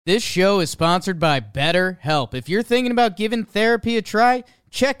This show is sponsored by BetterHelp. If you're thinking about giving therapy a try,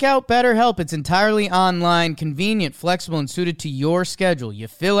 check out BetterHelp. It's entirely online, convenient, flexible, and suited to your schedule. You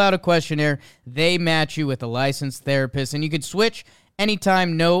fill out a questionnaire, they match you with a licensed therapist, and you can switch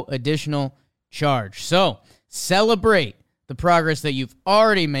anytime, no additional charge. So, celebrate the progress that you've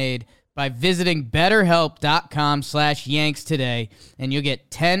already made by visiting betterhelp.com/Yanks today, and you'll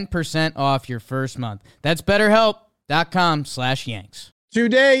get 10% off your first month. That's betterhelp.com/Yanks.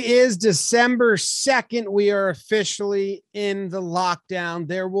 Today is December 2nd. We are officially in the lockdown.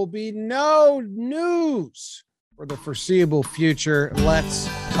 There will be no news for the foreseeable future. Let's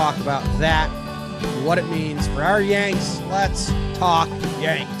talk about that, what it means for our Yanks. Let's talk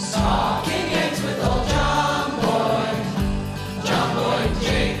Yanks. Talking Yanks with old John Boy,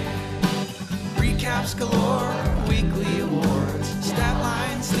 Jake. Recaps galore, weekly awards, stat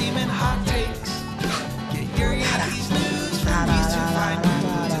lines, theme, and hot takes. Get your Yankees news from these two fine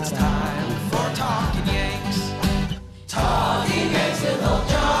dudes. It's time for Talking Yanks. Talking Yanks with old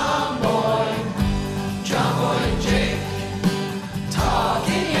John Boy and Jake.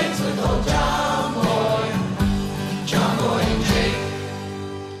 Talking Yanks with old John Boy and Jake.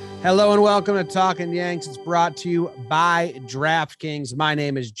 Hello and welcome to Talking Yanks. It's brought to you by DraftKings. My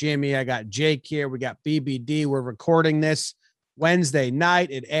name is Jimmy. I got Jake here. We got BBD. We're recording this Wednesday night.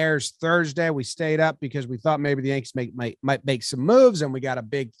 It airs Thursday. We stayed up because we thought maybe the Yankees might make some moves, and we got a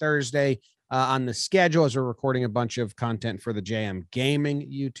big Thursday on the schedule as we're recording a bunch of content for the JM Gaming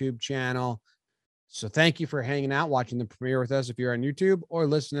YouTube channel. So thank you for hanging out, watching the premiere with us if you're on YouTube or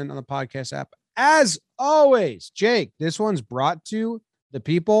listening on the podcast app. As always, Jake, this one's brought to the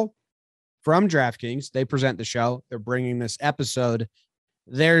people from DraftKings. They present the show. They're bringing this episode.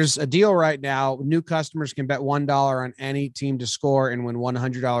 There's a deal right now. New customers can bet $1 on any team to score and win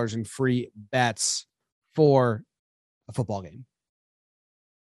 $100 in free bets for a football game.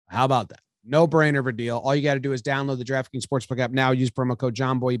 How about that? No brainer of a deal. All you got to do is download the DraftKings Sportsbook app now. Use promo code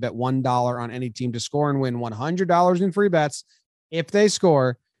JOHNBOY. You bet $1 on any team to score and win $100 in free bets. If they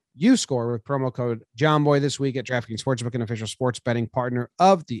score, you score with promo code JOHNBOY this week at DraftKings Sportsbook, an official sports betting partner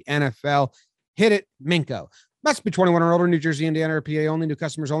of the NFL. Hit it, Minko. Must be 21 or older, New Jersey, Indiana, or PA only. New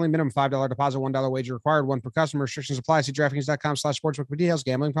customers only. Minimum $5 deposit, $1 wager required. One per customer. Restrictions apply. See DraftKings.com/sportsbook for details.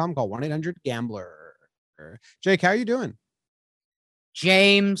 Gambling problem? Call 1-800-GAMBLER. Jake, how are you doing?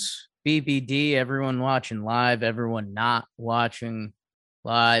 James, BBD, everyone watching live, everyone not watching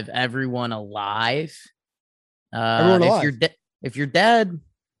live, everyone alive. Everyone alive. If you're dead,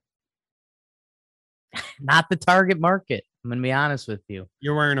 not the target market. I'm going to be honest with you.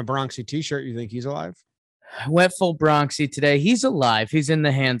 You're wearing a Bronxy t-shirt. You think he's alive? I went full Bronxy today. He's alive. He's in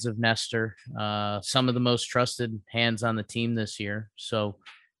the hands of Nestor, some of the most trusted hands on the team this year. So,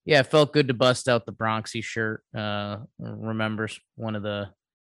 yeah, it felt good to bust out the Bronxy shirt. Remembers one of the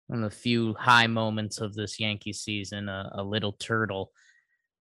few high moments of this Yankee season, a little turtle.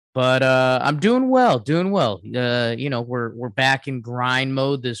 But I'm doing well. We're back in grind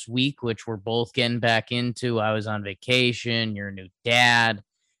mode this week, which we're both getting back into. I was on vacation. You're a new dad.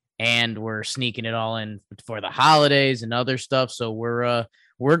 And we're sneaking it all in for the holidays and other stuff. So we're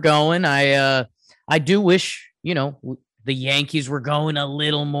going. I do wish, the Yankees were going a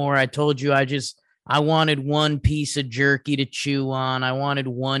little more. I told you I wanted one piece of jerky to chew on. I wanted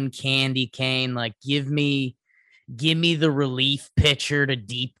one candy cane. Like give me the relief pitcher to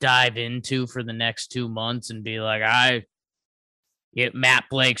deep dive into for the next 2 months and be like, Matt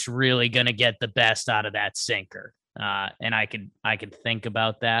Blake's really going to get the best out of that sinker. And I could think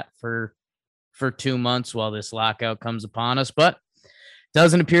about that for 2 months while this lockout comes upon us, but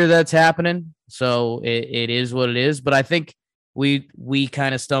doesn't appear that's happening. So it is what it is. But I think we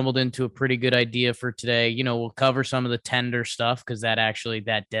kind of stumbled into a pretty good idea for today. We'll cover some of the tender stuff because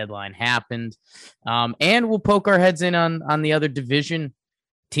that deadline happened. And we'll poke our heads in on the other division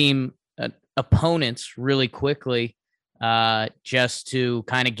team opponents really quickly. Just to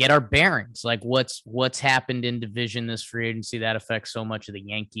kind of get our bearings, like what's happened in division this free agency that affects so much of the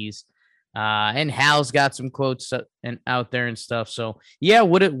Yankees. And Hal's got some quotes out there and stuff. So yeah,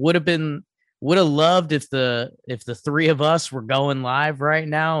 would have loved if the three of us were going live right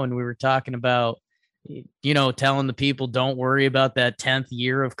now and we were talking about, telling the people don't worry about that 10th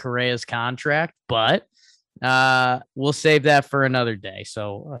year of Correa's contract, but we'll save that for another day.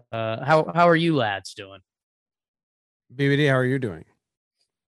 So how are you lads doing? BBD, how are you doing?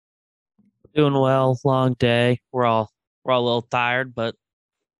 Doing well. Long day. We're all a little tired, but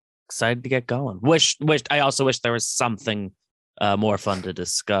excited to get going. I also wish there was something more fun to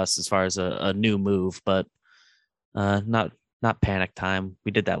discuss as far as a new move, but not panic time.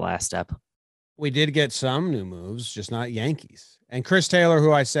 We did that last step. we did get some new moves, just not Yankees. And Chris Taylor,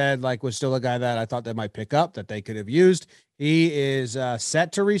 who I said like was still a guy that I thought they might pick up that they could have used. He is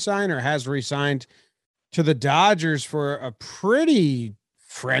set to resign or has resigned to the Dodgers for a pretty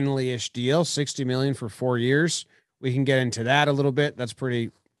friendly-ish deal, $60 million for 4 years. We can get into that a little bit. That's pretty.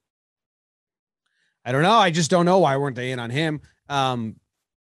 I don't know. I just don't know why weren't they in on him.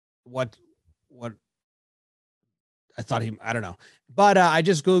 What I thought I don't know. But I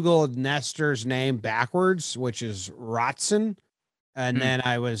just Googled Nestor's name backwards, which is Rotson. And then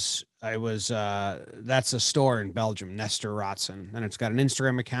I was that's a store in Belgium, Nestor Rotson. And it's got an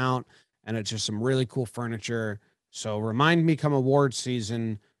Instagram account and it's just some really cool furniture. So remind me come award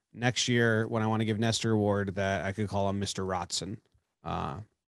season next year when I want to give Nestor award that I could call him Mr. Rotson.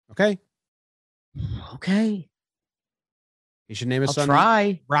 Okay. Okay. He should name his I'll son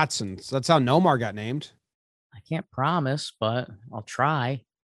try. Rotson. So that's how Nomar got named. I can't promise, but I'll try.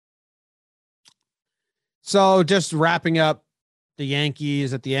 So just wrapping up the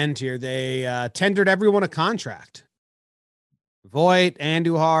Yankees at the end here, they tendered everyone a contract. Voit,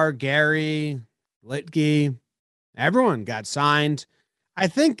 Andujar, Gary, Litke, everyone got signed. I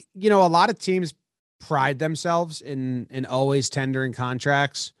think, a lot of teams pride themselves in always tendering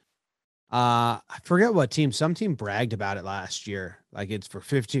contracts. I forget what team. Some team bragged about it last year. Like it's for the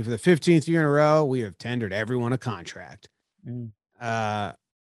 15th year in a row, we have tendered everyone a contract. They're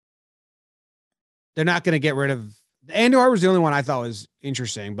not going to get rid of Andujar was the only one I thought was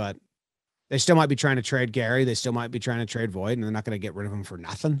interesting, but they still might be trying to trade Gary. They still might be trying to trade Voit, and they're not going to get rid of him for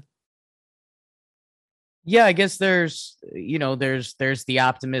nothing. Yeah, I guess there's the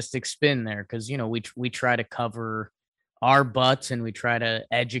optimistic spin there because we try to cover our butts and we try to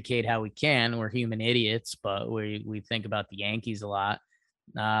educate how we can. We're human idiots, but we think about the Yankees a lot.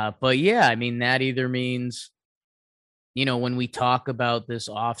 But yeah, I mean that either means when we talk about this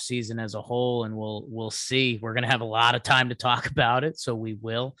offseason as a whole, and we'll see, we're going to have a lot of time to talk about it. So we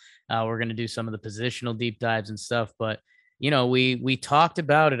will, we're going to do some of the positional deep dives and stuff, but we talked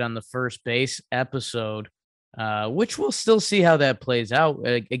about it on the first base episode, which we'll still see how that plays out.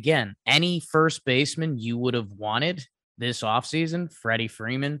 Again, any first baseman you would have wanted this offseason, Freddie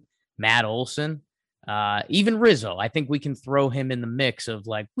Freeman, Matt Olson, even Rizzo. I think we can throw him in the mix of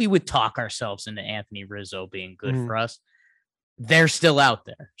like, we would talk ourselves into Anthony Rizzo being good for us. They're still out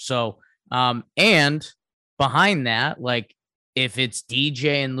there. So, and behind that, like if it's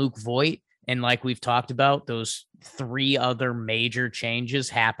DJ and Luke Voit, and like we've talked about, those 3 other major changes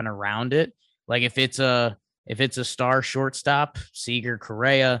happen around it. Like if it's a star shortstop, Seager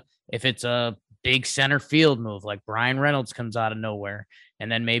Correa, if it's a big center field move, like Brian Reynolds comes out of nowhere,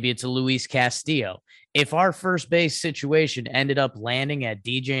 and then maybe it's a Luis Castillo. If our first base situation ended up landing at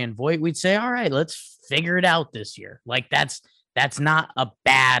DJ and Voit, we'd say, all right, let's figure it out this year. Like that's not a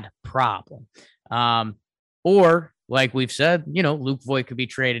bad problem. Or like we've said, Luke Voit could be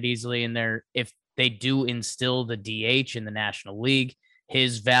traded easily in there if they do instill the DH in the National League.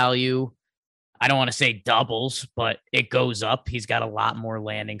 His value, I don't want to say doubles, but it goes up. He's got a lot more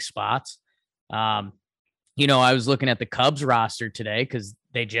landing spots. I was looking at the Cubs roster today because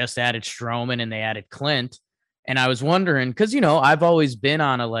they just added Stroman and they added Clint. And I was wondering, because, I've always been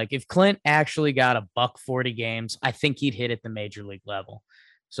on if Clint actually got a $140 games, I think he'd hit at the major league level.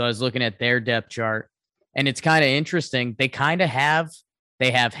 So I was looking at their depth chart, and it's kind of interesting. They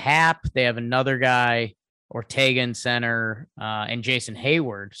have Hap, they have another guy, Ortega in center, and Jason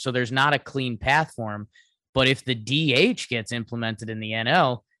Hayward. So there's not a clean path for him. But if the DH gets implemented in the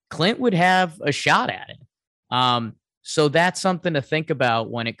NL, Clint would have a shot at it. So that's something to think about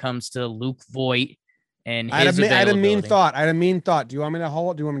when it comes to Luke Voit and his availability. I had a mean thought. Do you want me to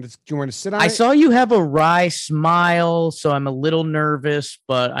hold? Do you want me to sit on it? I saw you have a wry smile, so I'm a little nervous,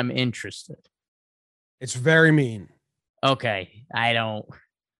 but I'm interested. It's very mean. Okay. I don't.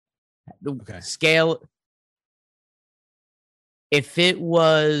 Okay. Scale. If it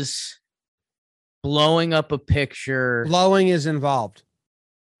was blowing up a picture. Blowing is involved.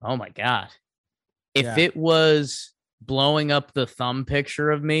 Oh my God. If it was blowing up the thumb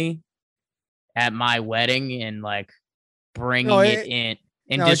picture of me at my wedding and bringing it in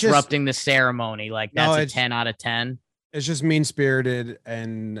and disrupting the ceremony, that's a 10 out of 10. It's just mean-spirited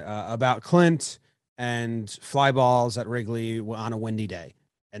and about Clint and fly balls at Wrigley on a windy day.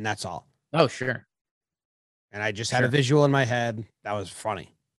 And that's all. Oh, sure. And I just had a visual in my head. That was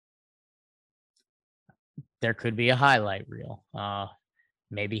funny. There could be a highlight reel.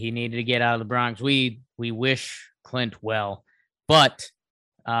 Maybe he needed to get out of the Bronx. We wish Clint well, but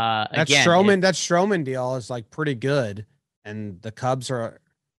that Stroman deal is pretty good, and the Cubs are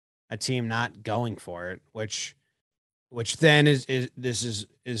a team not going for it, which which then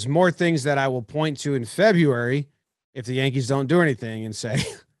is more things that I will point to in February if the Yankees don't do anything and say,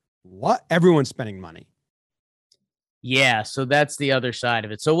 what? Everyone's spending money. Yeah, so that's the other side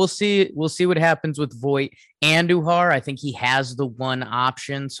of it. So we'll see what happens with Voit and Uhar. I think he has the one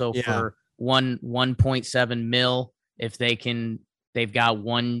option. So for 1.7 mil, if they've got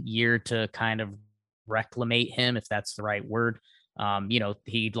 1 year to kind of reclimate him, if that's the right word.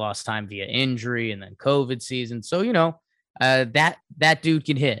 He lost time via injury and then COVID season. So, that dude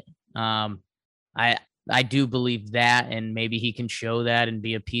can hit. I do believe that, and maybe he can show that and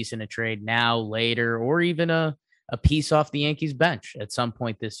be a piece in a trade now, later, or even a piece off the Yankees bench at some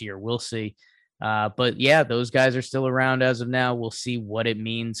point this year. We'll see. But yeah, those guys are still around as of now. We'll see what it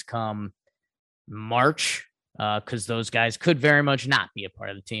means come March, because those guys could very much not be a part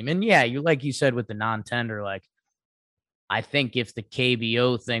of the team. And yeah, like you said with the non-tender, like I think if the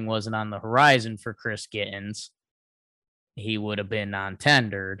KBO thing wasn't on the horizon for Chris Gittens, he would have been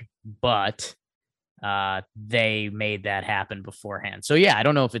non-tendered, but they made that happen beforehand. So yeah, I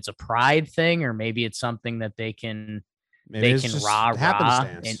don't know if it's a pride thing or maybe it's something that they can rah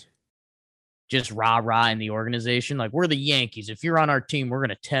and just rah in the organization. Like, we're the Yankees. If you're on our team, we're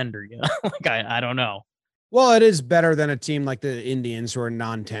gonna tender you. Like, I don't know. Well, it is better than a team like the Indians who are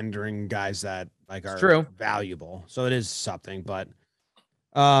non-tendering guys that like are valuable. So it is something, but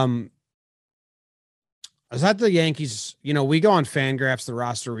I was at the Yankees, we go on Fangraphs, the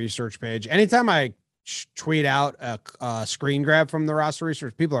roster research page. Anytime I tweet out a screen grab from the roster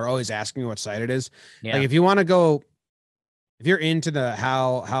research, people are always asking me what site it is. Yeah. Like, if you want to go, if you're into the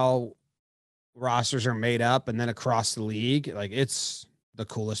how rosters are made up and then across the league, like, it's the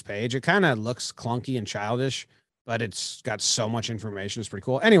coolest page. It kind of looks clunky and childish, but it's got so much information. It's pretty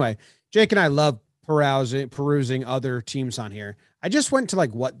cool. Anyway, Jake and I love perusing other teams on here. I just went to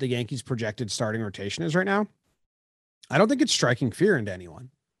like what the Yankees projected starting rotation is right now. I don't think it's striking fear into anyone,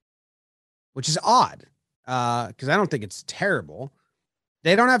 which is odd. Because I don't think it's terrible.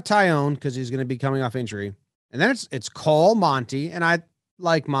 They don't have Tyone because he's going to be coming off injury. And then it's Cole, Monty, and I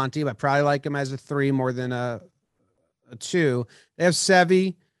like Monty, but I probably like him as a 3 more than a 2. They have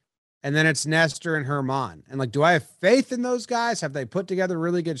Sevy, and then it's Nestor and Herman. And like, do I have faith in those guys? Have they put together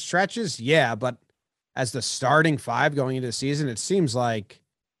really good stretches? Yeah, but as the starting 5 going into the season, it seems like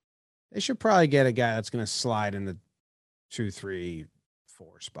they should probably get a guy that's going to slide in the 2, 3,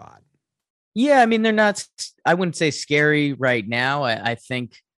 4 spot. Yeah, I mean, they're not, I wouldn't say scary right now. I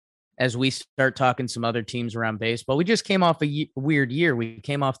think as we start talking some other teams around baseball, we just came off a weird year. We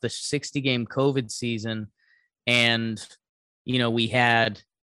came off the 60-game COVID season, and, we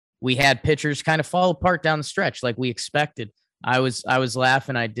had pitchers kind of fall apart down the stretch like we expected. I was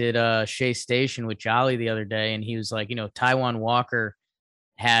laughing. I did Shea Station with Jolly the other day, and he was like, Taijuan Walker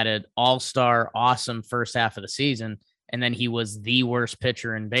had an all-star awesome first half of the season, and then he was the worst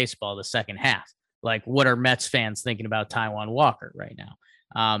pitcher in baseball the second half. Like, what are Mets fans thinking about Taijuan Walker right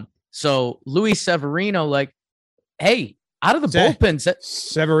now? So Luis Severino, like, hey, out of the bullpen.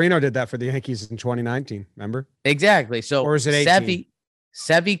 Severino did that for the Yankees in 2019, remember? Exactly. So, or is it 18?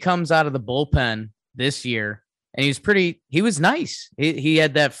 Sevy comes out of the bullpen this year, and he was nice. He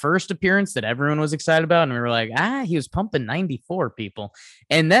had that first appearance that everyone was excited about, and we were like, he was pumping 94 people.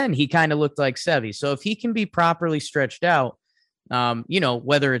 And then he kind of looked like Sevy. So if he can be properly stretched out,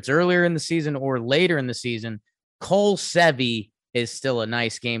 whether it's earlier in the season or later in the season, Cole Sevy is still a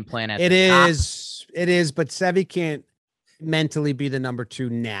nice game plan at it is, but Sevy can't mentally be the number 2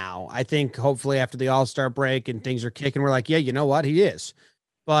 now. I think hopefully after the All-Star break and things are kicking, we're like, yeah, you know what? He is.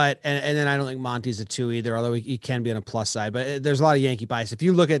 But, and then I don't think Monty's a 2 either, although he can be on a plus side, but there's a lot of Yankee bias. If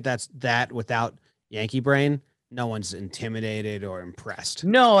you look at that without Yankee brain, no one's intimidated or impressed.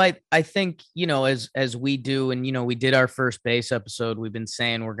 No, I think, as we do, and, we did our first base episode, we've been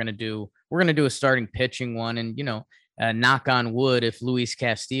saying we're going to do a starting pitching one. And, knock on wood, if Luis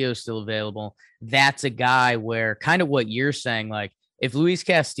Castillo is still available, that's a guy where kind of what you're saying, like, if Luis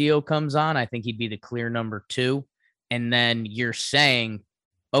Castillo comes on, I think he'd be the clear number 2. And then you're saying,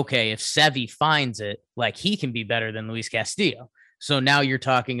 okay, if Sevy finds it, like, he can be better than Luis Castillo. So now you're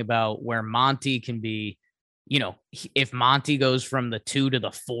talking about where Monty can be, if Monty goes from the 2 to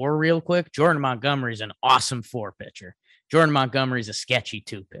the 4 real quick, Jordan Montgomery's an awesome 4 pitcher. Jordan Montgomery's a sketchy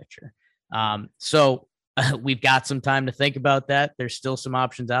 2 pitcher. So we've got some time to think about that. There's still some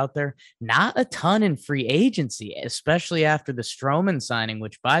options out there. Not a ton in free agency, especially after the Stroman signing,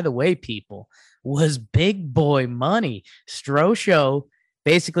 which, by the way, people, was big boy money. Strosho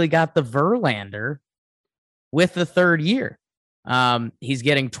basically got the Verlander with the 3rd year. He's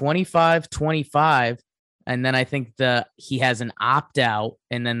getting 25, and then I think he has an opt-out,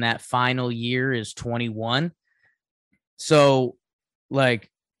 and then that final year is 21. So,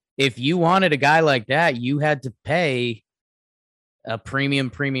 like, if you wanted a guy like that, you had to pay a premium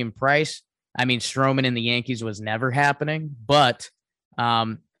price. I mean, Stroman in the Yankees was never happening, but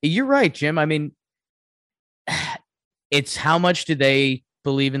you're right, Jim. I mean, it's how much do they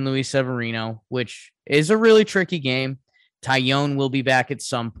believe in Luis Severino, which is a really tricky game. Tyone will be back at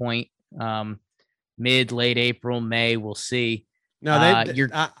some point, late April, May. We'll see. No,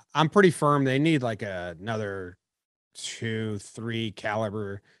 I'm pretty firm. They need like another 2-3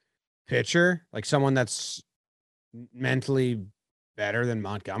 caliber pitcher, like someone that's mentally better than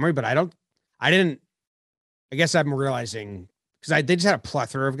Montgomery. But I guess I'm realizing because they just had a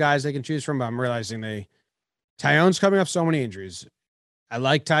plethora of guys they can choose from, but I'm realizing Tyone's coming off so many injuries. I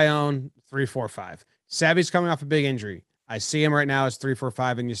like Tyone 3, 4, 5. Savvy's coming off a big injury. I see him right now as 3, 4,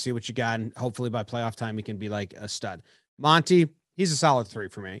 5, and you see what you got. And hopefully by playoff time, he can be like a stud. Monty, he's a solid 3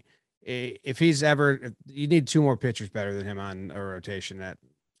 for me. If you need 2 more pitchers better than him on a rotation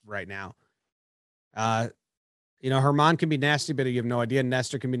right now. Herman can be nasty, but you have no idea.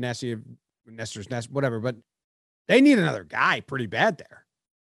 Nestor can be nasty. Nestor's nasty, whatever. But they need another guy pretty bad there.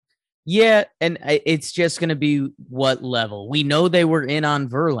 Yeah, and it's just going to be what level. We know they were in on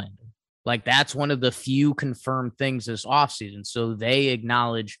Verlander. Like, that's one of the few confirmed things this offseason. So they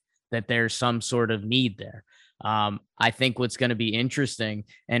acknowledge that there's some sort of need there. I think what's going to be interesting,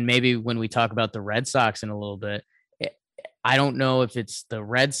 and maybe when we talk about the Red Sox in a little bit, I don't know if it's the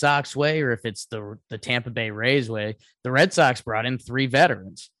Red Sox way or if it's the Tampa Bay Rays way. The Red Sox brought in 3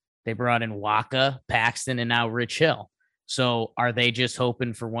 veterans. They brought in Waka, Paxton, and now Rich Hill. So are they just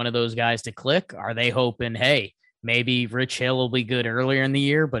hoping for one of those guys to click? Are they hoping, hey, maybe Rich Hill will be good earlier in the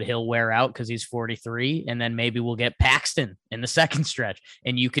year, but he'll wear out because he's 43, and then maybe we'll get Paxton in the second stretch,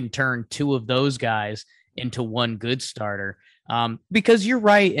 and you can turn 2 of those guys into one good starter? Because you're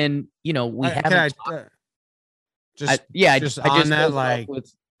right, and we haven't.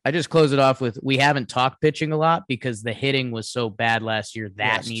 I just close it off with we haven't talked pitching a lot because the hitting was so bad last year.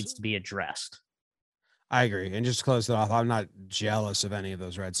 That needs to be addressed. I agree. And just to close it off, I'm not jealous of any of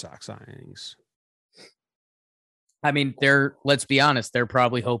those Red Sox signings. I mean, let's be honest, they're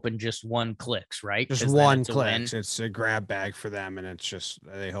probably hoping just one clicks, right? Just one clicks. It's a grab bag for them, and it's just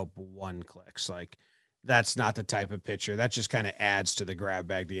they hope one clicks. Like, that's not the type of pitcher. That just kind of adds to the grab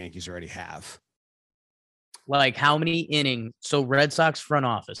bag the Yankees already have. Like, how many innings? So Red Sox front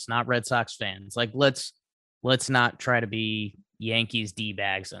office, not Red Sox fans. Like, let's not try to be Yankees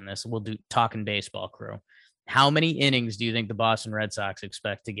D-bags on this. We'll do talking baseball crew. How many innings do you think the Boston Red Sox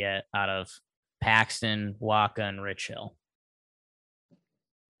expect to get out of Paxton, Waka, and Rich Hill?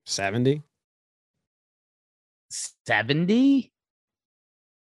 70. 70?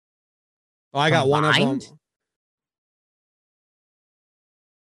 Oh, I got one of them.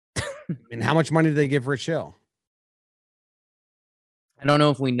 I mean, how much money did they give Rich Hill? I don't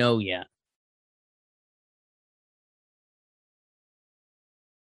know if we know yet.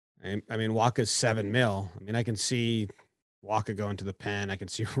 I mean, Waka's $7 million. I mean, I can see Waka going to the pen. I can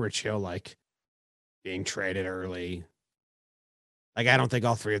see Rich Hill being traded early. Like, I don't think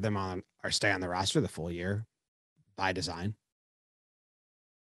all 3 of them are stay on the roster the full year by design.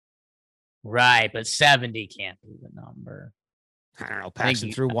 Right, but 70 can't be the number. I don't know.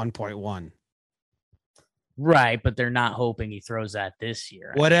 Paxton threw 1.1. Right, but they're not hoping he throws that this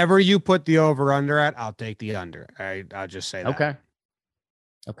year. Whatever you put the over under at, I'll take the under. I'll just say that.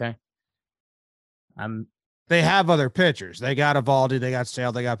 Okay. They have other pitchers. They got Evaldi, they got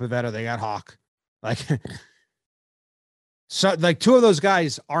Sale, they got Pivetta, they got Hawk. So 2 of those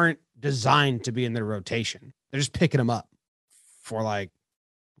guys aren't designed to be in their rotation. They're just picking them up for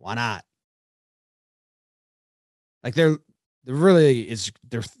why not? They're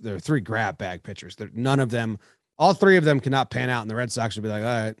 3 grab bag pitchers. All 3 of them cannot pan out, and the Red Sox would be like,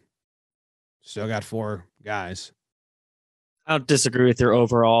 all right, still got 4 guys. I don't disagree with your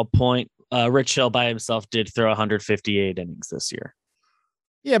overall point. Rich Hill by himself did throw 158 innings this year.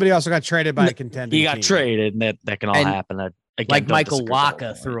 Yeah, but he also got traded by a contending He got team. traded, and that can all happen. Again, like Michael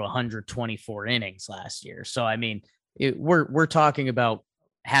Waka threw 124 innings last year. So, I mean, we're talking about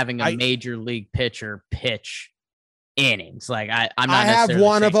having a major league pitcher pitch innings. Like, I'm not. I have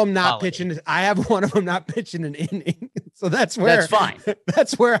one of them not pitching. I have one of them not pitching an inning. So that's fine.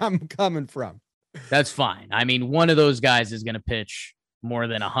 That's where I'm coming from. That's fine. I mean, one of those guys is going to pitch more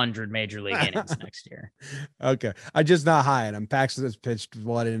than 100 major league innings next year. Okay. I'm just not high on him. Paxton has pitched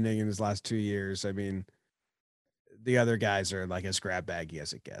 1 inning in his last 2 years. I mean, the other guys are as grab baggy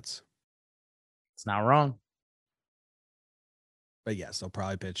as it gets. It's not wrong. But yes, they'll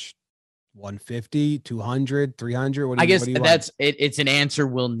probably pitch 150, 200, 300? I guess What do you that's it. It's an answer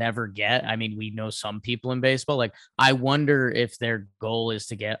we'll never get. I mean, we know some people in baseball. Like, I wonder if their goal is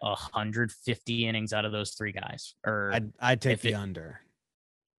to get 150 innings out of those three guys, or I'd take if the it, under.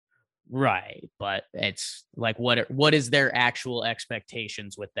 right. But it's like, what is their actual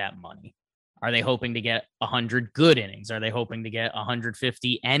expectations with that money? Are they hoping to get 100 good innings? Are they hoping to get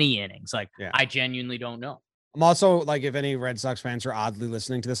 150 any innings? Like, Yeah. I genuinely don't know. I'm also like, if any Red Sox fans are oddly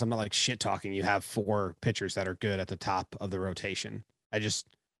listening to this, I'm not like shit talking. You have 4 pitchers that are good at the top of the rotation.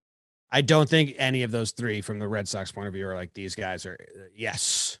 I don't think any of those 3 from the Red Sox point of view are like, these guys are,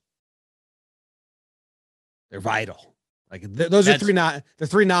 yes, they're vital. Like those are the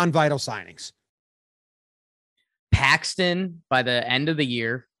 3 non-vital signings. Paxton by the end of the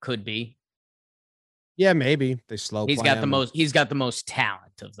year could be. Yeah, maybe they slow. He's got the most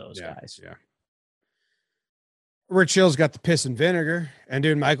talent of those guys. Yeah. Rich Hill's got the piss and vinegar, and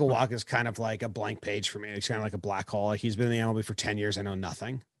dude, Michael Wacha is kind of like a blank page for me. He's kind of like a black hole. Like, he's been in the MLB for 10 years. I know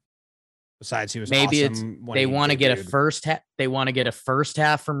nothing. Besides, he was maybe awesome it's they want to get a first half. They want to get a first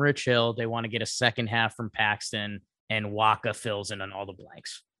half from Rich Hill. They want to get a second half from Paxton, and Wacha fills in on all the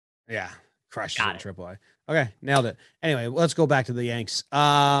blanks. Yeah, crushed it in AAA. Okay, nailed it. Anyway, let's go back to the Yanks.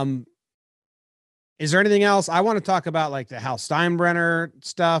 Is there anything else I want to talk about, like the Hal Steinbrenner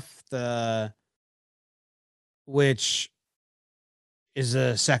stuff, which is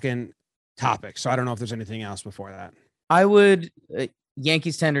a second topic. So I don't know if there's anything else before that. I would.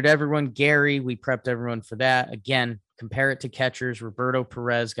 Yankees tendered everyone. Gary, we prepped everyone for that. Again, compare it to catchers. Roberto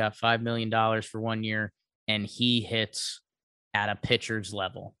Perez got $5 million for 1 year, and he hits at a pitcher's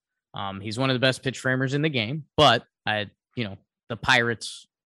level. He's one of the best pitch framers in the game, but the Pirates,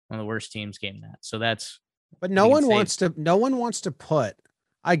 one of the worst teams, gave him that. So that's. But no one wants to put.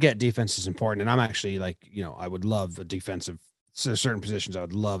 I get defense is important, and I'm actually like, I would love a defensive. So certain positions, I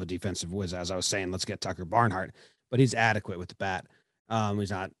would love a defensive whiz. As I was saying, let's get Tucker Barnhart, but he's adequate with the bat.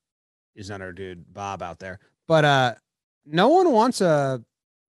 He's not our dude Bob out there. But no one wants a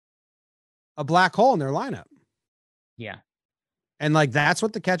black hole in their lineup. Yeah. And like, that's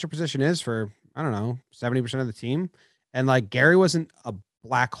what the catcher position is for, I don't know, 70% of the team. And like, Gary wasn't a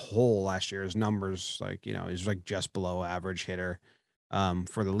black hole last year. His numbers, like, he's like just below average hitter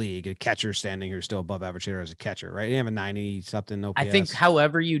for the league. A catcher standing here still above average hitter as a catcher, right? He have a 90 something OPS. I think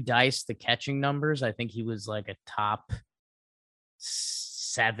however you dice the catching numbers, I think he was like a top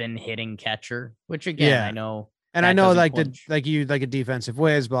 7 hitting catcher, which again, I know. And I know like you like a defensive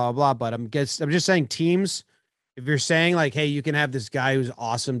whiz, blah, blah, blah. But I'm just saying, teams, if you're saying like, hey, you can have this guy who's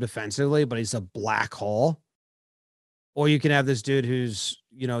awesome defensively, but he's a black hole, or you can have this dude who's,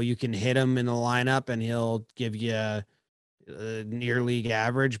 you can hit him in the lineup and he'll give you near league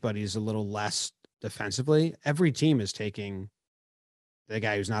average, but he's a little less defensively. Every team is taking the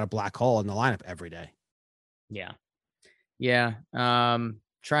guy who's not a black hole in the lineup every day. Yeah. Yeah.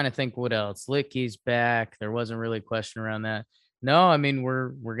 Trying to think what else. Licky's back. There wasn't really a question around that. No, I mean, we're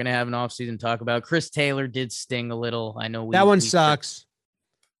going to have an offseason talk about. Chris Taylor did sting a little. I know that one sucks.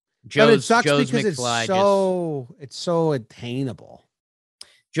 It sucks because McFly it's so attainable.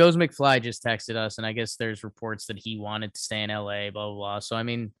 Joe's McFly just texted us, and I guess there's reports that he wanted to stay in LA, blah, blah, blah. So, I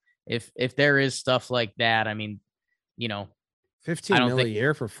mean, if there is stuff like that, I mean, $15 million a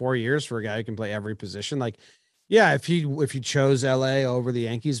year for 4 years for a guy who can play every position. Like, yeah, if you chose LA over the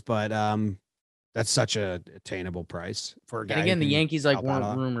Yankees, but that's such a attainable price for a guy. And again, the Yankees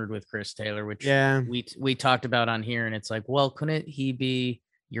weren't rumored with Chris Taylor, which we talked about on here, and it's like, well, couldn't he be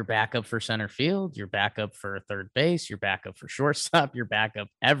your backup for center field, your backup for third base, your backup for shortstop, your backup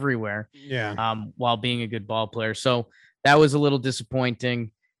everywhere? Yeah. While being a good ball player. So that was a little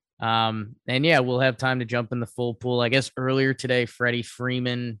disappointing. And yeah, we'll have time to jump in the full pool. I guess earlier today, Freddie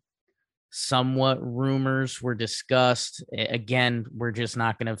Freeman, somewhat rumors were discussed. Again, we're just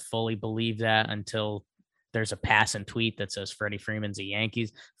not going to fully believe that until there's a passing tweet that says Freddie Freeman's a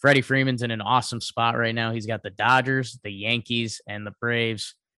Yankees. Freddie Freeman's in an awesome spot right now. He's got the Dodgers, the Yankees, and the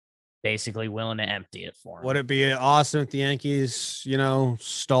Braves basically willing to empty it for him. Would it be awesome if the Yankees,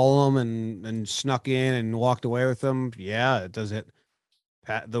 stole him and snuck in and walked away with them? Yeah. Does it,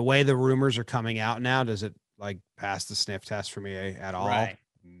 the way the rumors are coming out now, does it like pass the sniff test for me at all? Right.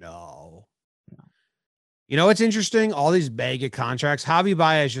 No. It's interesting. All these mega contracts. Javi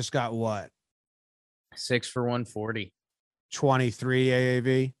Baez just got what? 6 for 140. 23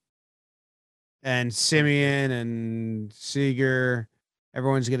 AAV. And Simeon and Seager,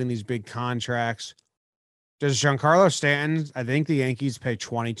 everyone's getting these big contracts. Does Giancarlo Stanton, I think the Yankees pay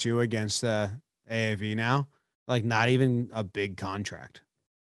 22 against the AAV now. Like, not even a big contract.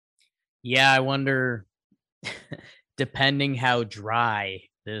 Yeah, I wonder, depending how dry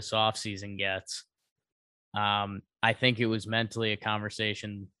this offseason gets. I think it was mentally a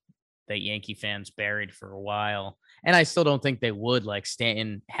conversation that Yankee fans buried for a while. And I still don't think they would. Like,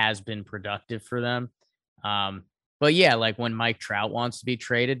 Stanton has been productive for them. But yeah, like when Mike Trout wants to be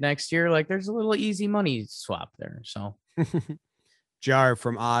traded next year, like there's a little easy money swap there. So Jar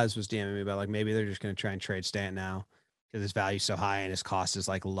from Oz was DMing me about like maybe they're just going to try and trade Stanton now because his value's so high and his cost is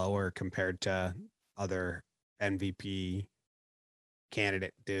like lower compared to other MVP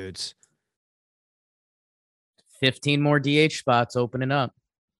candidate dudes. 15 more DH spots opening up.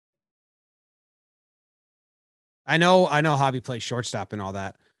 I know Javi plays shortstop and all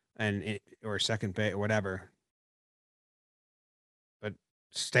that, or second base or whatever. But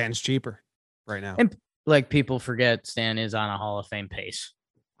Stan's cheaper right now. And like people forget, Stan is on a Hall of Fame pace.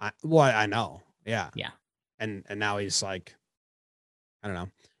 I know. Yeah. Yeah. And now he's like, I don't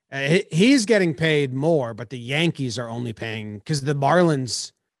know. He's getting paid more, but the Yankees are only paying because the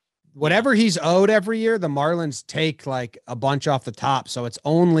Marlins, whatever he's owed every year, the Marlins take like a bunch off the top. So it's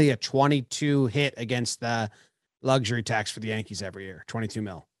only a 22 hit against the luxury tax for the Yankees every year, 22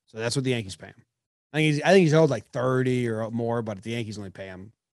 mil. So that's what the Yankees pay him. I think he's owed like 30 or more, but the Yankees only pay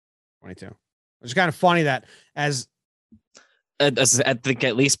him 22. Which is kind of funny that I think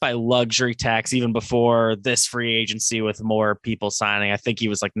at least by luxury tax, even before this free agency with more people signing, I think he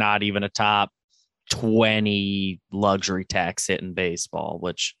was like not even a top 20 luxury tax hit in baseball,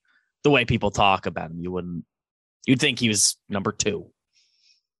 which the way people talk about him, you'd think he was number 2.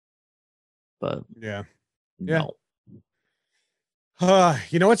 But yeah. No.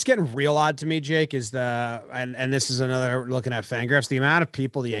 You know what's getting real odd to me, Jake, is and this is another looking at Fangraphs, the amount of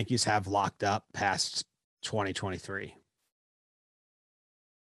people the Yankees have locked up past 2023.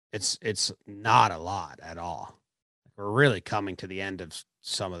 It's not a lot at all. We're really coming to the end of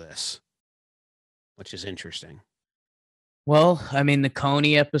some of this, which is interesting. Well, I mean, the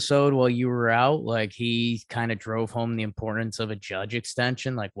Coney episode while you were out, like he kind of drove home the importance of a Judge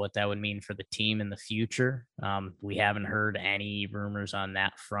extension, like what that would mean for the team in the future. We haven't heard any rumors on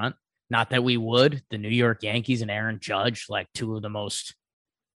that front. Not that we would. The New York Yankees and Aaron Judge, like two of the most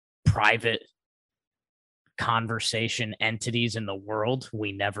private conversation entities in the world.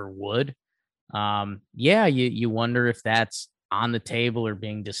 We never would. Yeah, you wonder if that's on the table or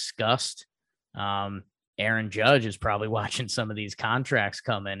being discussed. Aaron Judge is probably watching some of these contracts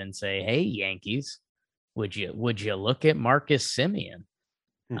come in and say, "Hey, Yankees, would you look at Marcus Semien?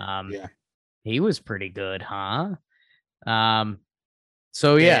 Yeah, he was pretty good, huh?"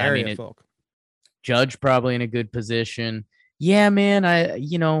 So yeah, I mean, Judge probably in a good position. Yeah, man,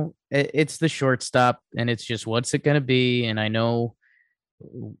 it's the shortstop, and it's just what's it going to be? And I know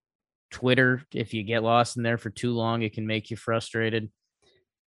Twitter, if you get lost in there for too long, it can make you frustrated.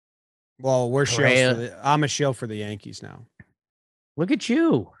 Well, I'm a shill for the Yankees now. Look at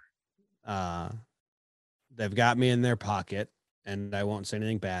you. They've got me in their pocket, and I won't say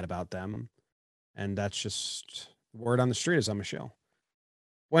anything bad about them. And that's just word on the street is I'm a shill.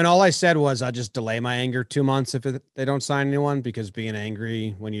 When all I said was I'll just delay my anger 2 months if they don't sign anyone, because being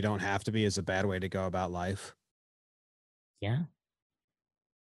angry when you don't have to be is a bad way to go about life. Yeah.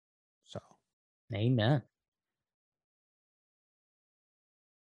 So. Amen.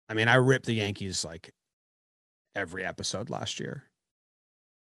 I mean, I ripped the Yankees like every episode last year.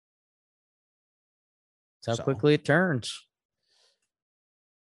 That's how quickly it turns.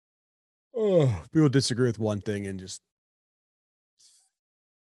 Oh, people disagree with one thing and just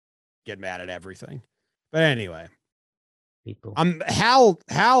get mad at everything. But anyway, people. Hal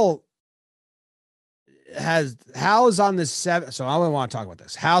is on this 7. So I want to talk about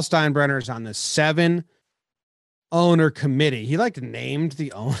this. Hal Steinbrenner is on this 7 owner committee. He like named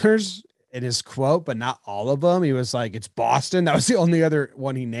the owners in his quote, but not all of them. He was like, it's Boston. That was the only other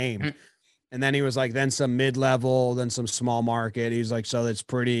one he named. And then he was like, then some mid-level, then some small market. He's like, so it's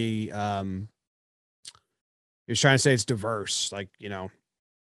pretty, he was trying to say it's diverse, like,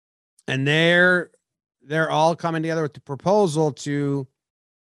 and they're all coming together with the proposal to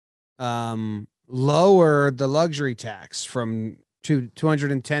lower the luxury tax from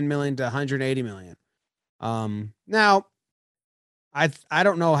 210 million to 180 million. Now I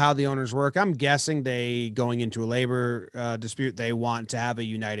don't know how the owners work. I'm guessing going into a labor dispute, they want to have a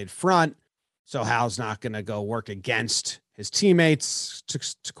united front. So Hal's not going to go work against his teammates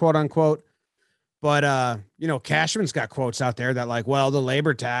to quote unquote. But, Cashman's got quotes out there that like, well, the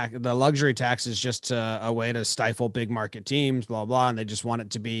luxury tax is just a way to stifle big market teams, blah, blah. And they just want it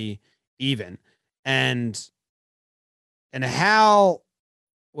to be even. And Hal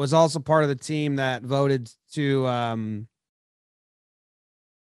was also part of the team that voted to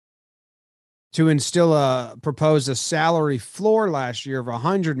to propose a salary floor last year of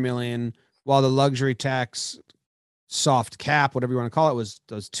 100 million, while the luxury tax soft cap, whatever you want to call it,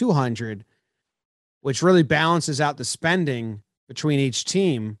 was 200, which really balances out the spending between each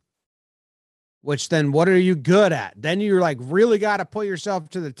team. Which then, what are you good at? Then you're like really got to put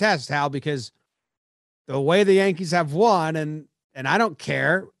yourself to the test, Hal, because the way the Yankees have won, and I don't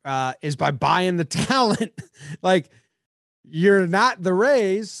care, is by buying the talent. Like, you're not the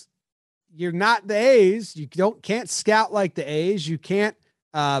Rays, you're not the A's. You can't scout like the A's. You can't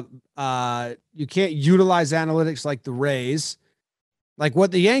utilize analytics like the Rays. Like,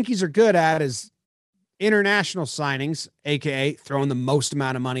 what the Yankees are good at is international signings, aka throwing the most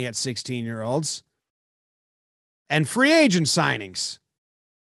amount of money at 16-year-olds, and free agent signings.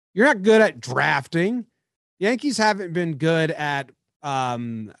 You're not good at drafting. Yankees haven't been good at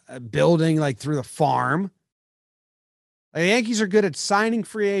building like through the farm. Like, the Yankees are good at signing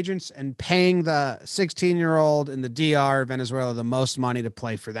free agents and paying the 16-year-old in the DR, Venezuela, the most money to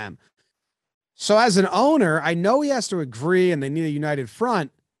play for them. So as an owner, I know he has to agree and they need a united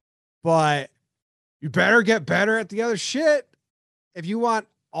front, but you better get better at the other shit if you want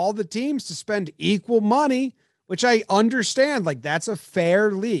all the teams to spend equal money, which I understand. Like, that's a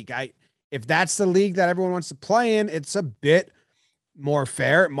fair league. If that's the league that everyone wants to play in, it's a bit more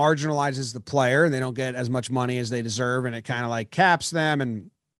fair. It marginalizes the player and they don't get as much money as they deserve. And it kind of like caps them and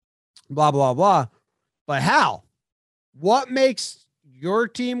blah, blah, blah. But Hal, what makes your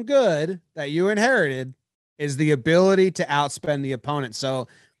team good that you inherited is the ability to outspend the opponent. So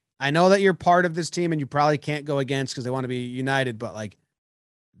I know that you're part of this team and you probably can't go against because they want to be united, but like,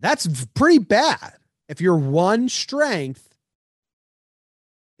 that's pretty bad. If your one strength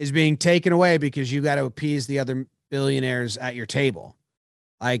is being taken away because you got to appease the other billionaires at your table.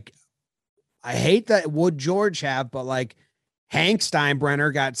 Like, I hate that Wood George have, but like Hank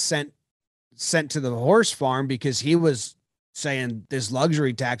Steinbrenner got sent to the horse farm because he was saying this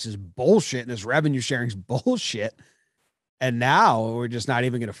luxury tax is bullshit and this revenue sharing is bullshit. And now we're just not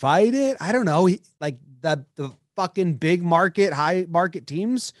even going to fight it. I don't know. Like the fucking big market, high market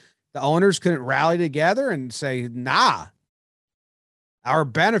teams, the owners couldn't rally together and say, nah, our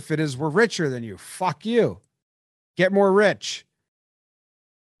benefit is we're richer than you. Fuck you. Get more rich.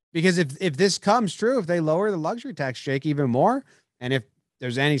 Because if this comes true, if they lower the luxury tax, Jake, even more, and if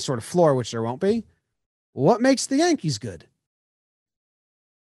there's any sort of floor, which there won't be, what makes the Yankees good?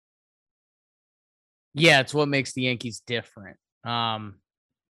 Yeah, it's what makes the Yankees different.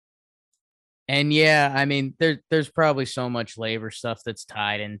 And yeah, I mean, there's probably so much labor stuff that's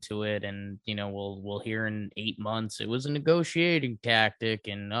tied into it, and we'll hear in 8 months it was a negotiating tactic,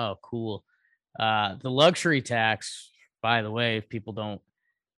 and oh, cool. The luxury tax, by the way, if people don't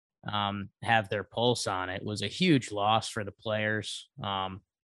have their pulse on it, was a huge loss for the players.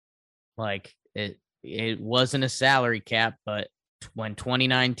 Like it wasn't a salary cap, but when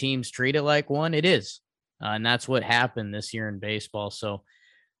 29 teams treat it like one, it is, and that's what happened this year in baseball. So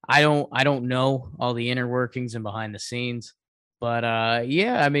I don't know all the inner workings and behind the scenes, but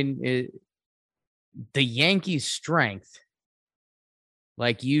yeah, I mean, the Yankees' strength,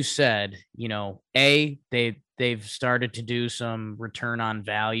 like you said, they've started to do some return on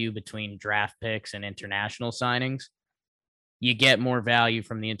value between draft picks and international signings. You get more value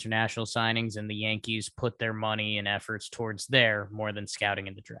from the international signings, and the Yankees put their money and efforts towards there more than scouting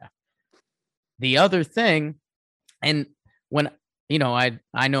in the draft. The other thing, and when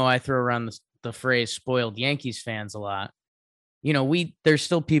I know I throw around the phrase "spoiled Yankees fans" a lot. There's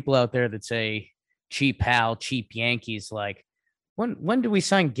still people out there that say cheap Hal, cheap Yankees. Like, when did we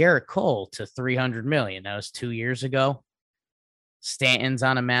sign Garrett Cole to $300 million? That was 2 years ago. Stanton's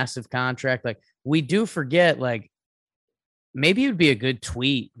on a massive contract. Like, we do forget, like, maybe it'd be a good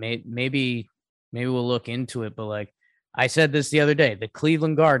tweet. Maybe we'll look into it. But like I said this the other day, the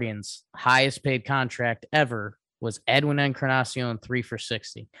Cleveland Guardians' highest paid contract ever was Edwin Encarnacion, 3 for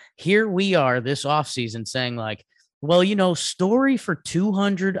 $60. Here we are this offseason saying like, well, Story for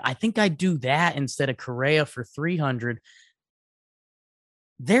 200. I think I'd do that instead of Correa for 300.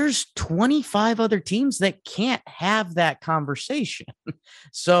 There's 25 other teams that can't have that conversation.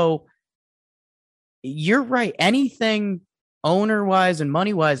 So you're right. Anything owner-wise and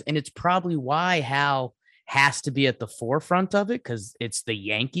money-wise, and it's probably why Hal has to be at the forefront of it, because it's the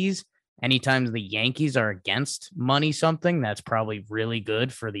Yankees. Anytime the Yankees are against money something, that's probably really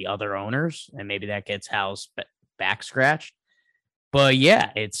good for the other owners, and maybe that gets Hal's back scratched. But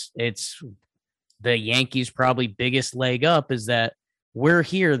yeah, it's the Yankees' probably biggest leg up is that we're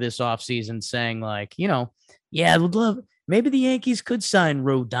here this offseason saying like, yeah, I would love, maybe the Yankees could sign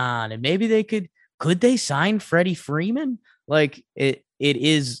Rodon, and maybe they could they sign Freddie Freeman? Like it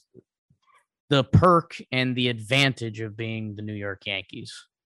is the perk and the advantage of being the New York Yankees.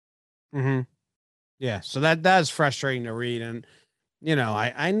 Mm-hmm. Yeah. So that's frustrating to read. And,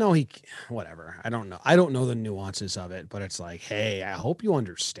 I know whatever. I don't know. I don't know the nuances of it, but it's like, hey, I hope you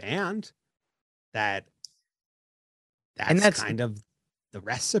understand that that's kind of the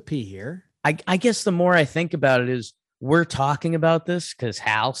recipe here. I guess the more I think about it is we're talking about this because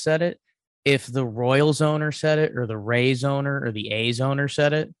Hal said it. If the Royals owner said it or the Rays owner or the A's owner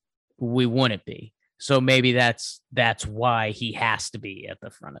said it, we wouldn't be. So maybe that's why he has to be at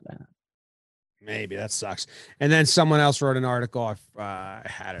the front of that. Maybe that sucks. And then someone else wrote an article. I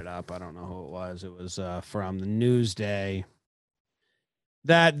had it up. I don't know who it was. It was from the Newsday.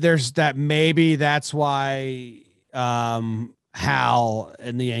 That maybe that's why Hal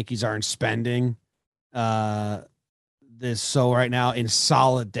and the Yankees aren't spending this so right now in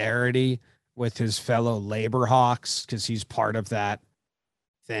solidarity with his fellow labor hawks because he's part of that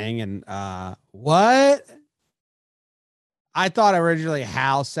thing. And what? I thought originally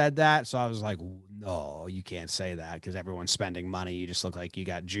Hal said that, so I was like, no, you can't say that because everyone's spending money. You just look like you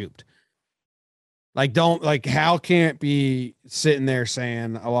got duped. Hal can't be sitting there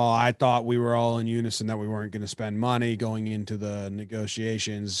saying, oh, well, I thought we were all in unison that we weren't going to spend money going into the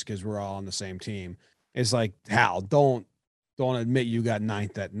negotiations because we're all on the same team. It's like, Hal, don't admit you got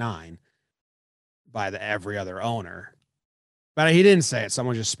ninth at 9 by every other owner. But he didn't say it.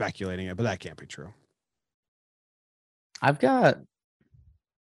 Someone's just speculating it, but that can't be true. I've got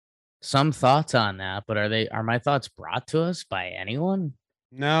some thoughts on that, but are my thoughts brought to us by anyone?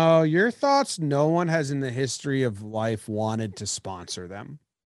 No, your thoughts, no one has in the history of life wanted to sponsor them.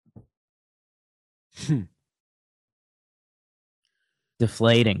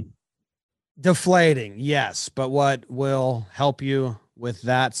 Deflating, yes. But what will help you with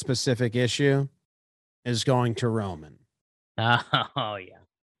that specific issue is going to Roman. Oh, yeah.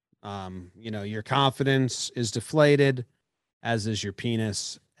 Your confidence is deflated, as is your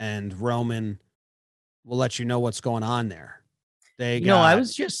penis, and Roman will let you know what's going on there. I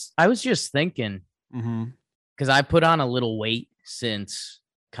was just thinking, because I put on a little weight since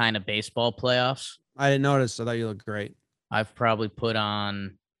kind of baseball playoffs. I didn't notice. I thought you looked great. I've probably put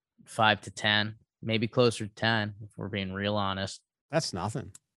on 5 to 10, maybe closer to 10, if we're being real honest. That's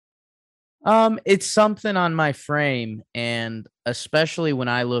nothing. It's something on my frame, and especially when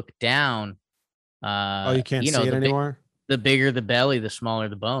I look down. You can't see it anymore? The bigger the belly, the smaller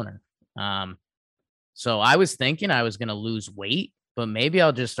the boner. So I was thinking I was going to lose weight, but maybe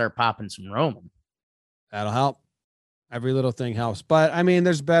I'll just start popping some Roman. That'll help. Every little thing helps. But, I mean,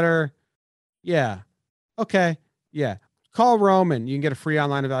 there's better. Yeah. Okay. Yeah. Call Roman. You can get a free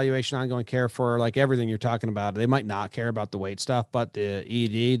online evaluation, ongoing care for like everything you're talking about. They might not care about the weight stuff, but the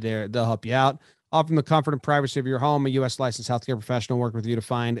ED, they'll help you out. Offering the comfort and privacy of your home, a U.S. licensed healthcare professional will work with you to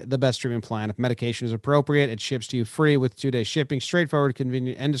find the best treatment plan. If medication is appropriate, it ships to you free with 2-day shipping, straightforward,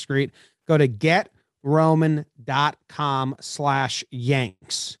 convenient, and discreet. Go to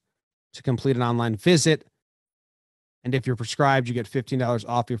GetRoman.com/Yanks to complete an online visit. And if you're prescribed, you get $15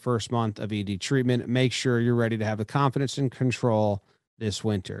 off your first month of ED treatment. Make sure you're ready to have the confidence and control this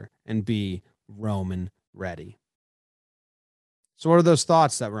winter and be Roman ready. So what are those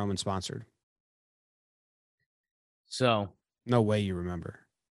thoughts that Roman sponsored? So no way you remember.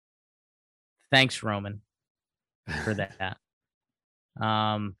 Thanks, Roman, for that.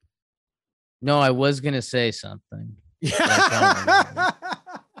 No, I was going to say something.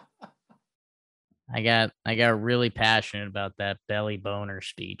 I got really passionate about that belly boner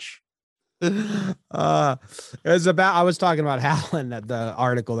speech. It was about, I was talking about Hal and the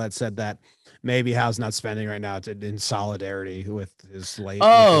article that said that maybe Hal's not spending right now in solidarity with his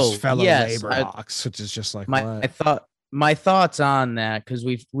fellow labor hawks, which is just like my thoughts on that, because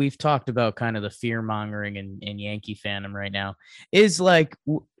we've talked about kind of the fear mongering in Yankee fandom right now, is like,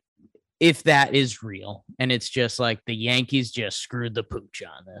 if that is real and it's just like the Yankees just screwed the pooch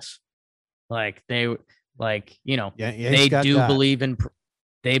on this. Like they believe in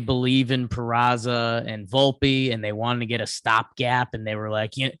Peraza and Volpe, and they wanted to get a stopgap, and they were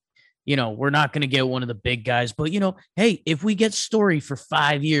like, we're not going to get one of the big guys, but hey, if we get Story for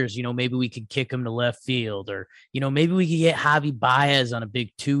 5 years, maybe we could kick him to left field, or maybe we could get Javi Baez on a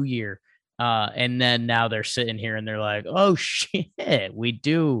big 2-year. And then now they're sitting here and they're like, oh shit,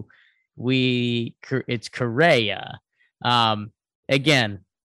 it's Correa. Again,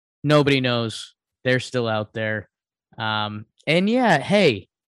 nobody knows. They're still out there. And yeah, hey,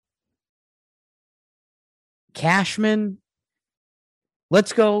 Cashman,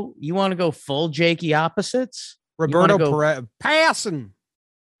 let's go. You want to go full Jakey opposites? Roberto Perez passing.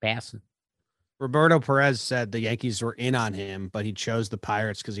 Roberto Perez said the Yankees were in on him, but he chose the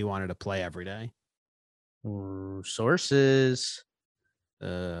Pirates because he wanted to play every day. Sources.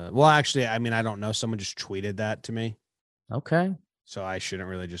 Well, actually, I mean, I don't know. Someone just tweeted that to me, Okay. so I shouldn't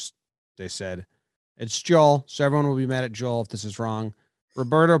really just. They said it's Joel, so everyone will be mad at Joel if this is wrong.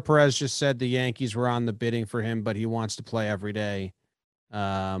 Roberto Perez just said the Yankees were on the bidding for him, but he wants to play every day.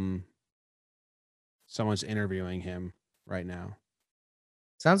 Someone's interviewing him right now.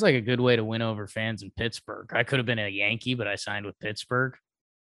 Sounds like a good way to win over fans in Pittsburgh. I could have been a Yankee, but I signed with Pittsburgh.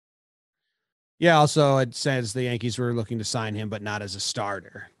 Yeah, also it says the Yankees were looking to sign him, but not as a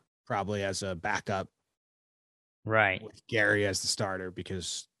starter, probably as a backup Right. with Gary as the starter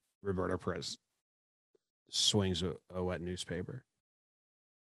because Roberto Perez swings a wet newspaper.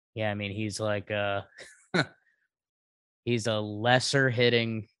 Yeah, I mean, he's like he's a lesser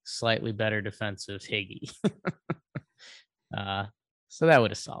hitting, slightly better defensive Higgy. So that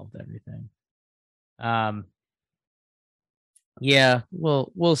would have solved everything. Yeah,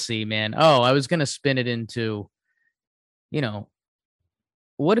 well, we'll see, man. Oh, I was gonna spin it into, you know,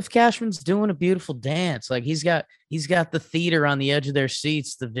 what if Cashman's doing a beautiful dance? Like he's got the theater on the edge of their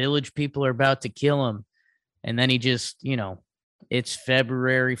seats. The village people are about to kill him. And then he just, it's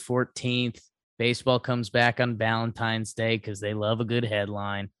February 14th. Baseball comes back on Valentine's Day because they love a good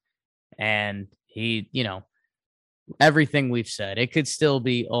headline. And he, everything we've said, it could still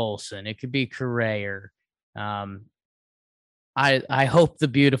be Olson. It could be Correa. I hope the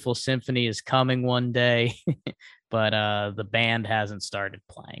beautiful symphony is coming one day, but the band hasn't started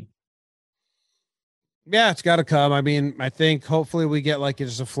playing. Yeah, it's got to come. I mean, I think hopefully we get like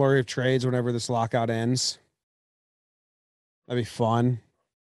just a flurry of trades whenever this lockout ends. That'd be fun.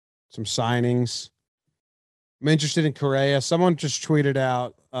 Some signings. I'm interested in Correa. Someone just tweeted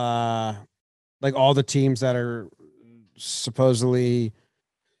out like all the teams that are supposedly,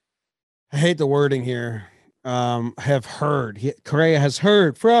 I hate the wording here, have heard. Correa has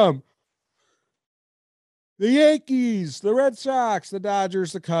heard from the Yankees, the Red Sox, the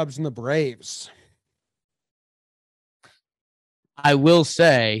Dodgers, the Cubs, and the Braves. I will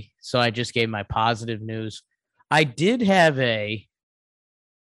say, so I just gave my positive news. I did have a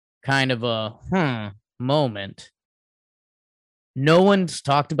kind of a moment. No one's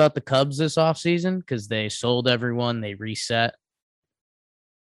talked about the Cubs this offseason because they sold everyone, they reset.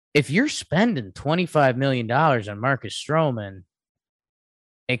 If you're spending $25 million on Marcus Stroman,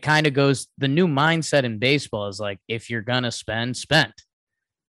 it kind of goes, the new mindset in baseball is like, if you're going to spend.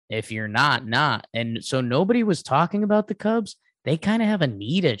 If you're not, not. And so nobody was talking about the Cubs. They kind of have a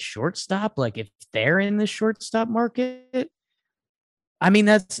need at shortstop. Like if they're in the shortstop market, I mean,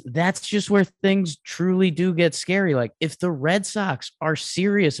 that's just where things truly do get scary. Like if the Red Sox are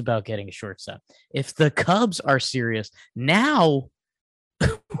serious about getting a shortstop, if the Cubs are serious, now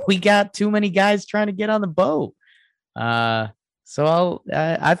we got too many guys trying to get on the boat. So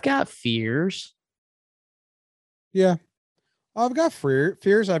I've got fears. Yeah. I've got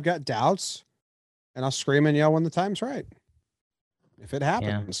fears. I've got doubts. And I'll scream and yell when the time's right. If it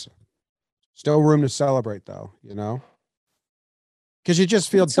happens. Yeah. Still room to celebrate, though, Because you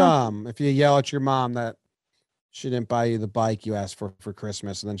just feel dumb if you yell at your mom that she didn't buy you the bike you asked for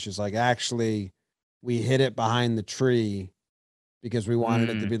Christmas. And then she's like, actually, we hid it behind the tree because we wanted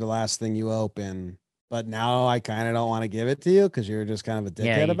it to be the last thing you open. But now I kind of don't want to give it to you because you're just kind of a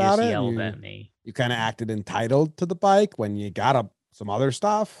dickhead about it. Yelled at me. You kind of acted entitled to the bike when you got some other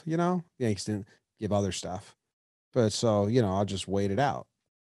stuff, Yankees didn't give other stuff. But so, I'll just wait it out.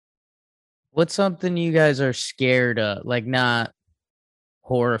 What's something you guys are scared of? Like not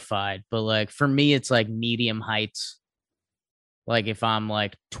horrified, but like for me, it's like medium heights. Like if I'm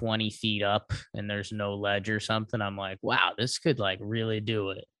like 20 feet up and there's no ledge or something, I'm like, wow, this could like really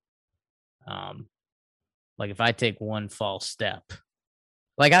do it. Like if I take one false step,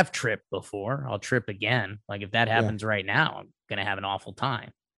 like I've tripped before, I'll trip again. Like if that happens right now, I'm going to have an awful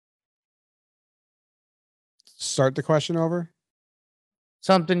time. Start the question over.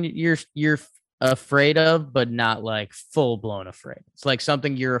 Something you're afraid of, but not like full blown afraid. It's like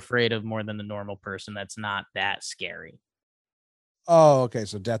something you're afraid of more than the normal person. That's not that scary. Oh, okay.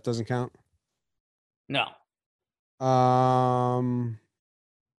 So death doesn't count. No.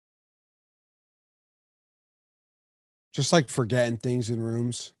 Just like forgetting things in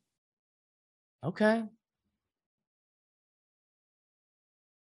rooms. Okay.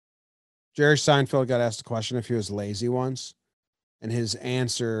 Jerry Seinfeld got asked a question if he was lazy once, and his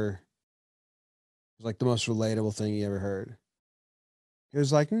answer was like the most relatable thing he ever heard. He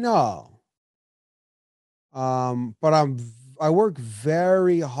was like, "No, but I work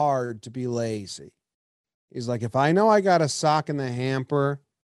very hard to be lazy." He's like, "If I know I got a sock in the hamper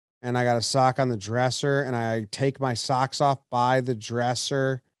and I got a sock on the dresser, and I take my socks off by the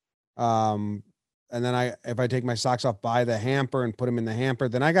dresser. And then if I take my socks off by the hamper and put them in the hamper,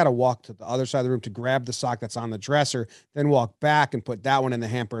 then I got to walk to the other side of the room to grab the sock that's on the dresser, then walk back and put that one in the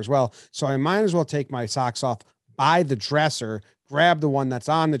hamper as well. So I might as well take my socks off by the dresser, grab the one that's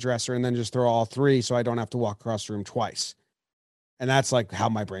on the dresser, and then just throw all three so I don't have to walk across the room twice. And that's like how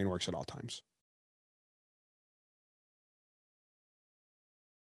my brain works at all times.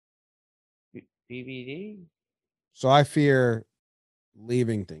 BBD. So I fear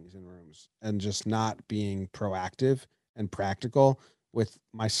leaving things in rooms and just not being proactive and practical with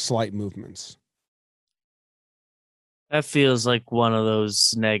my slight movements. That feels like one of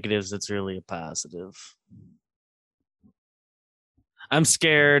those negatives that's really a positive. I'm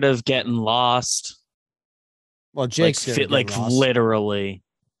scared of getting lost. Well, Jake's like literally.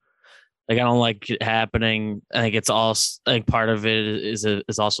 Like I don't like it happening. I think it's all like part of it is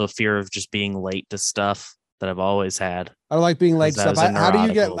also a fear of just being late to stuff that I've always had. I don't like being late to stuff. How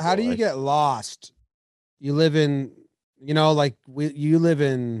do you get lost? You live in, you live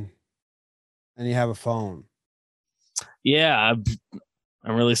in, and you have a phone. Yeah,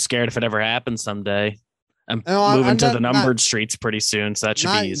 I'm really scared if it ever happens someday. I'm moving to the numbered streets pretty soon, so that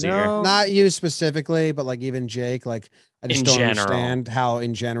should be easier. Not you specifically, but like even Jake, like I just don't understand how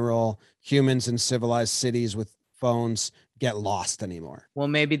in general humans in civilized cities with phones get lost anymore. Well,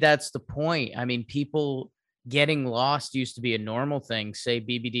 maybe that's the point. I mean, people getting lost used to be a normal thing. Say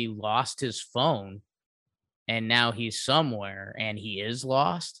BBD lost his phone and now he's somewhere and he is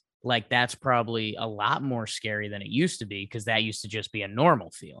lost. Like that's probably a lot more scary than it used to be because that used to just be a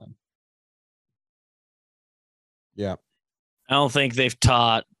normal feeling. Yeah. I don't think they've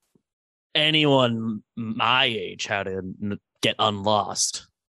taught anyone my age how to get unlost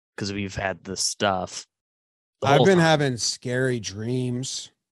because we've had this stuff. I've been having scary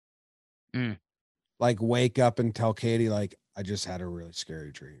dreams. Like wake up and tell Katie, like, I just had a really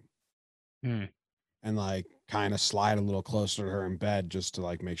scary dream. And like kind of slide a little closer to her in bed just to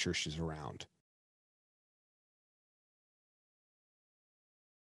like make sure she's around.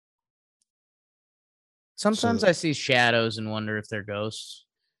 Sometimes I see shadows and wonder if they're ghosts.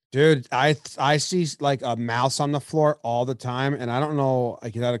 Dude, I see like a mouse on the floor all the time, and I don't know, I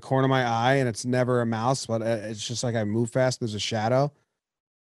get out of corner of my eye, and it's never a mouse, but it's just like I move fast, there's a shadow.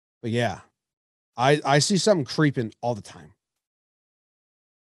 But yeah, I see something creeping all the time.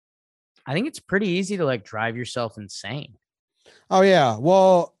 I think it's pretty easy to like drive yourself insane. Oh yeah,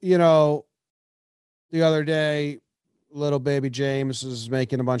 well, the other day, little baby James was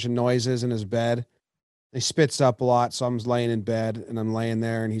making a bunch of noises in his bed. He spits up a lot, so I'm laying in bed and I'm laying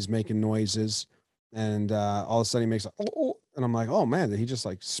there and he's making noises, and all of a sudden he makes oh, and I'm like, oh man, did he just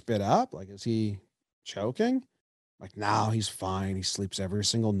like spit up? Like, is he choking? Like, no, he's fine. He sleeps every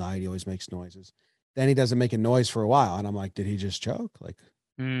single night. He always makes noises. Then he doesn't make a noise for a while, and I'm like, did he just choke? Like,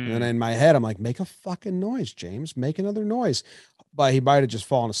 and then in my head, I'm like, make a fucking noise, James. Make another noise. But he might have just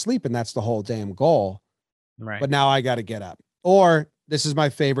fallen asleep, and that's the whole damn goal. Right. But now I got to get up. Or this is my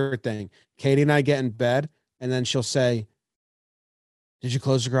favorite thing. Katie and I get in bed, and then she'll say, did you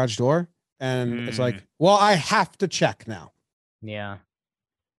close the garage door? And it's like, well, I have to check now. Yeah.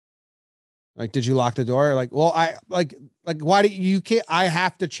 Like, did you lock the door? Like, well, I like, why do you can't, I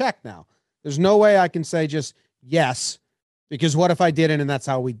have to check now. There's no way I can say just yes, because what if I didn't? And that's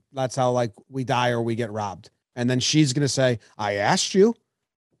how like we die or we get robbed. And then she's going to say, I asked you.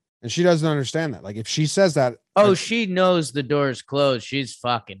 And she doesn't understand that. Like if she says that. Oh, she knows the door's closed. She's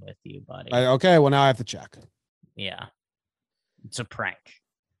fucking with you, buddy. Okay. Well, now I have to check. Yeah. It's a prank.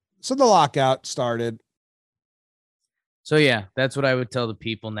 So the lockout started. So yeah, that's what I would tell the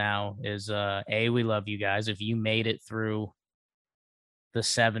people now is we love you guys. If you made it through the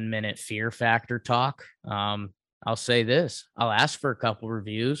 7-minute fear factor talk, I'll say this. I'll ask for a couple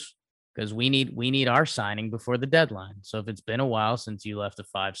reviews because we need our signing before the deadline. So if it's been a while since you left a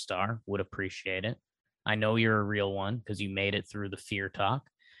 5-star, would appreciate it. I know you're a real one because you made it through the fear talk.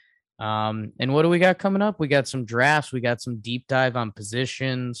 And what do we got coming up? We got some drafts. We got some deep dive on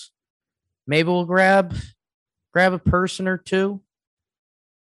positions. Maybe we'll grab a person or two.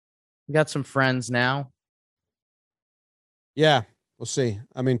 We got some friends now. Yeah, we'll see.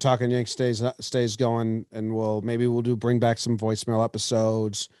 I mean, Talking Yanks stays going, and we'll bring back some voicemail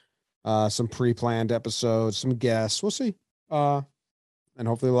episodes, some pre-planned episodes, some guests. We'll see. And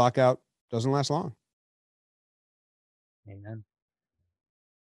hopefully the lockout doesn't last long. Amen.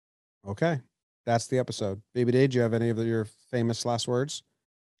 Okay. That's the episode. BBD, do you have any of your famous last words?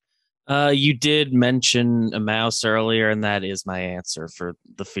 You did mention a mouse earlier, and that is my answer for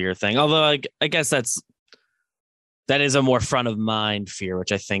the fear thing. Although I guess that's that is a more front of mind fear,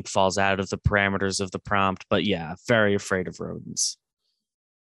 which I think falls out of the parameters of the prompt. But yeah, very afraid of rodents.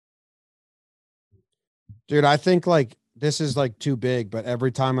 Dude, I think like this is like too big, but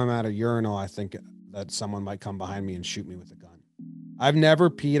every time I'm at a urinal, I think that someone might come behind me and shoot me with a gun. I've never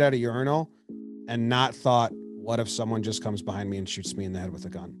peed at a urinal and not thought, what if someone just comes behind me and shoots me in the head with a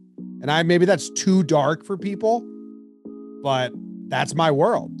gun? And maybe that's too dark for people, but that's my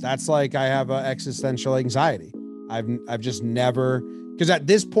world. That's like, I have an existential anxiety. I've just never, because at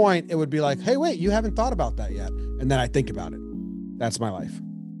this point it would be like, hey, wait, you haven't thought about that yet. And then I think about it. That's my life.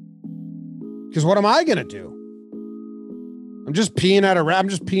 Because what am I going to do? I'm just peeing at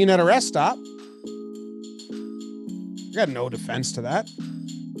a rest stop. I got no defense to that.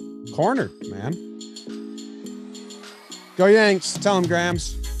 Cornered, man. Go Yanks. Tell him,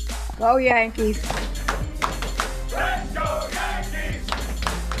 Grams. Go Yankees. Let's go Yankees!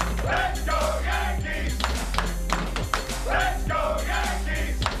 Let's go Yankees! Let's go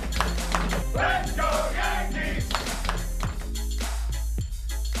Yankees! Let's go Yankees!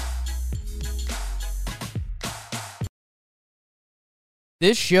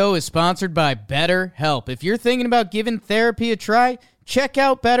 This show is sponsored by BetterHelp. If you're thinking about giving therapy a try, check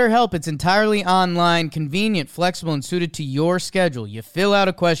out BetterHelp. It's entirely online, convenient, flexible, and suited to your schedule. You fill out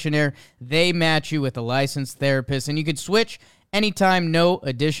a questionnaire, they match you with a licensed therapist, and you can switch anytime, no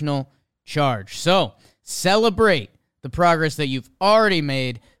additional charge. So, celebrate the progress that you've already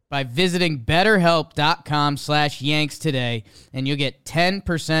made by visiting betterhelp.com/Yanks today, and you'll get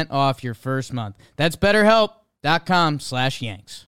 10% off your first month. That's betterhelp.com/Yanks.